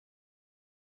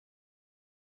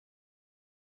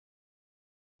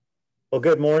Well,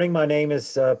 good morning. My name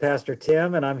is Pastor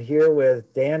Tim, and I'm here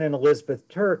with Dan and Elizabeth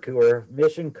Turk, who are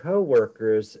mission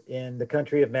co-workers in the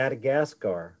country of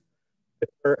Madagascar.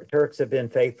 The Turks have been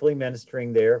faithfully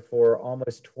ministering there for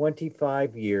almost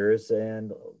 25 years,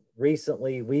 and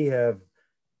recently we have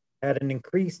had an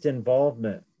increased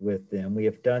involvement with them. We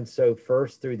have done so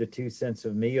first through the 2 cents a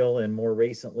meal, and more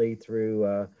recently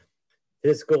through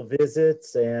physical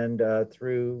visits and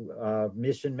through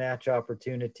mission match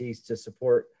opportunities to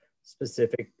support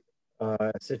specific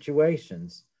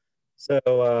situations. So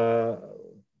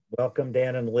welcome,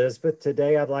 Dan and Elizabeth.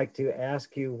 Today I'd like to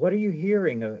ask you, what are you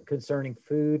hearing concerning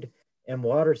food and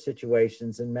water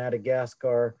situations in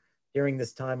Madagascar during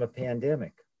this time of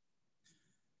pandemic?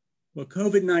 Well,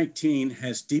 COVID-19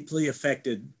 has deeply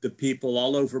affected the people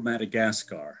all over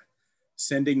Madagascar,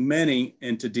 sending many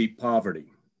into deep poverty.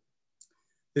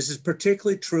 This is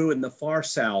particularly true in the far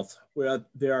south, where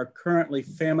there are currently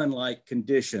famine-like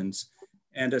conditions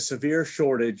and a severe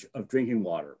shortage of drinking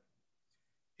water.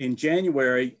 In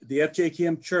January, the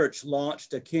FJKM Church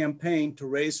launched a campaign to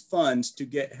raise funds to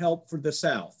get help for the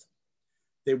South.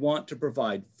 They want to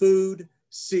provide food,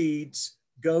 seeds,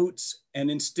 goats, and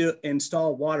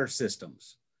install water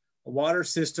systems. A water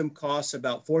system costs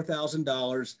about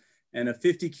 $4,000, and a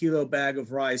 50-kilo bag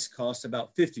of rice costs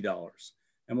about $50,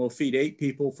 and will feed 8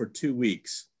 people for 2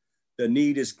 weeks. The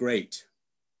need is great.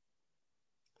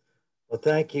 Well,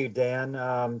 thank you, Dan.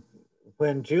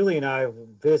 When Julie and I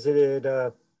visited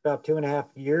about 2.5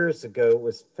 years ago, it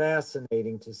was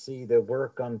fascinating to see the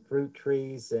work on fruit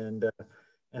trees and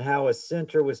how a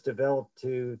center was developed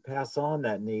to pass on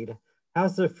that need.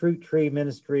 How's the fruit tree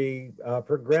ministry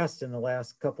progressed in the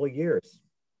last couple of years?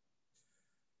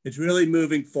 It's really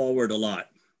moving forward a lot.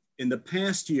 In the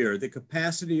past year, the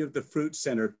capacity of the Fruit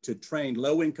Center to train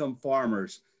low-income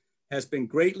farmers has been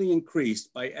greatly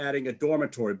increased by adding a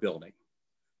dormitory building.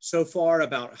 So far,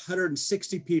 about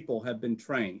 160 people have been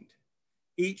trained.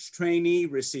 Each trainee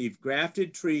received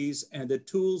grafted trees and the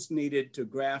tools needed to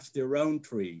graft their own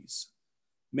trees.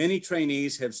 Many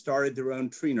trainees have started their own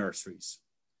tree nurseries.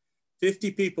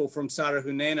 50 people from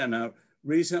Sarahunenana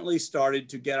recently started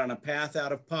to get on a path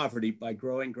out of poverty by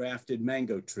growing grafted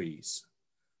mango trees.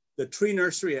 The tree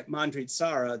nursery at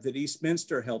Mandritsara that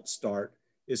Eastminster helped start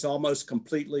is almost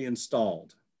completely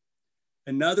installed.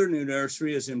 Another new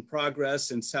nursery is in progress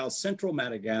in South Central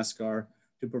Madagascar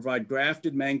to provide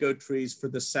grafted mango trees for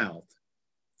the South.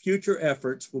 Future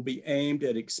efforts will be aimed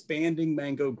at expanding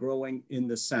mango growing in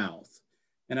the South.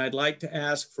 And I'd like to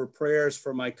ask for prayers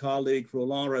for my colleague,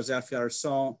 Roland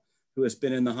Razafiarson, who has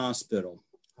been in the hospital.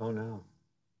 Oh, no.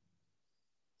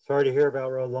 Sorry to hear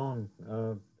about Roland.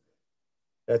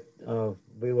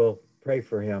 We will pray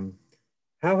for him.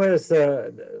 How has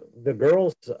the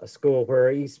girls' school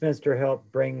where Eastminster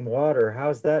helped bring water,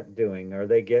 how's that doing? Are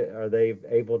they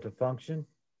able to function?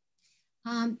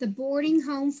 The boarding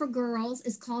home for girls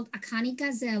is called Akani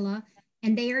Gazela,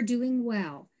 and they are doing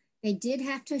well. They did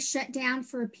have to shut down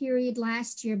for a period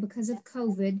last year because of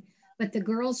COVID, but the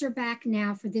girls are back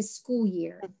now for this school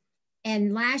year.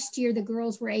 And last year, the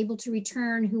girls were able to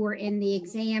return who were in the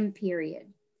exam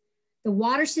period. The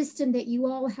water system that you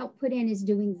all helped put in is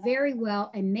doing very well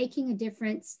and making a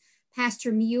difference.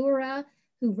 Pastor Miura,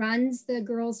 who runs the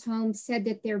girls' home, said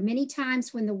that there are many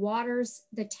times when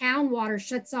the town water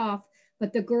shuts off,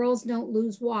 but the girls don't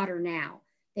lose water now.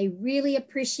 They really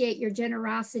appreciate your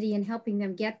generosity in helping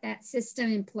them get that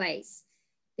system in place.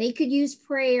 They could use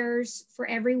prayers for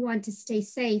everyone to stay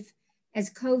safe as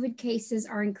COVID cases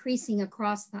are increasing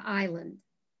across the island.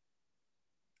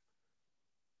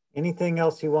 Anything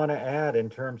else you want to add in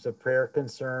terms of prayer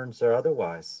concerns or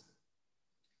otherwise?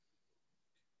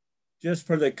 Just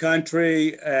for the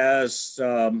country, as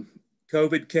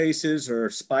COVID cases are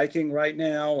spiking right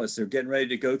now, as they're getting ready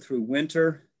to go through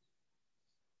winter,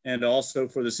 and also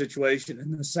for the situation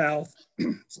in the South,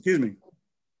 excuse me,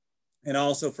 and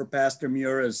also for Pastor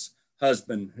Mura's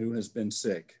husband who has been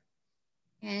sick.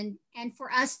 And for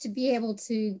us to be able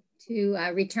to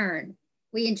return.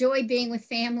 We enjoy being with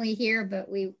family here, but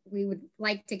we would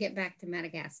like to get back to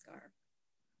Madagascar.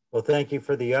 Well, thank you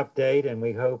for the update, and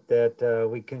we hope that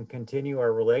we can continue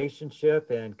our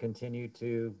relationship and continue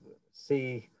to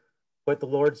see what the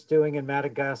Lord's doing in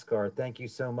Madagascar. Thank you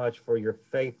so much for your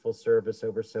faithful service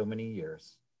over so many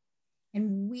years.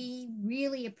 And we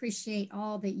really appreciate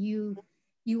all that you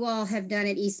all have done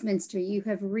at Eastminster. You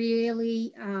have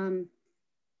really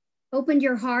opened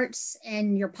your hearts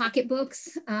and your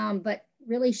pocketbooks, but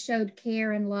really showed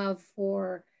care and love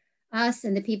for us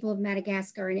and the people of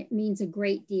Madagascar, and it means a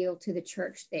great deal to the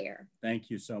church there.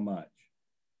 Thank you so much.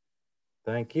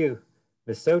 Thank you.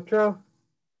 Ms. Sotro?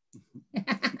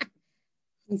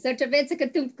 Inserta vez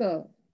katumko.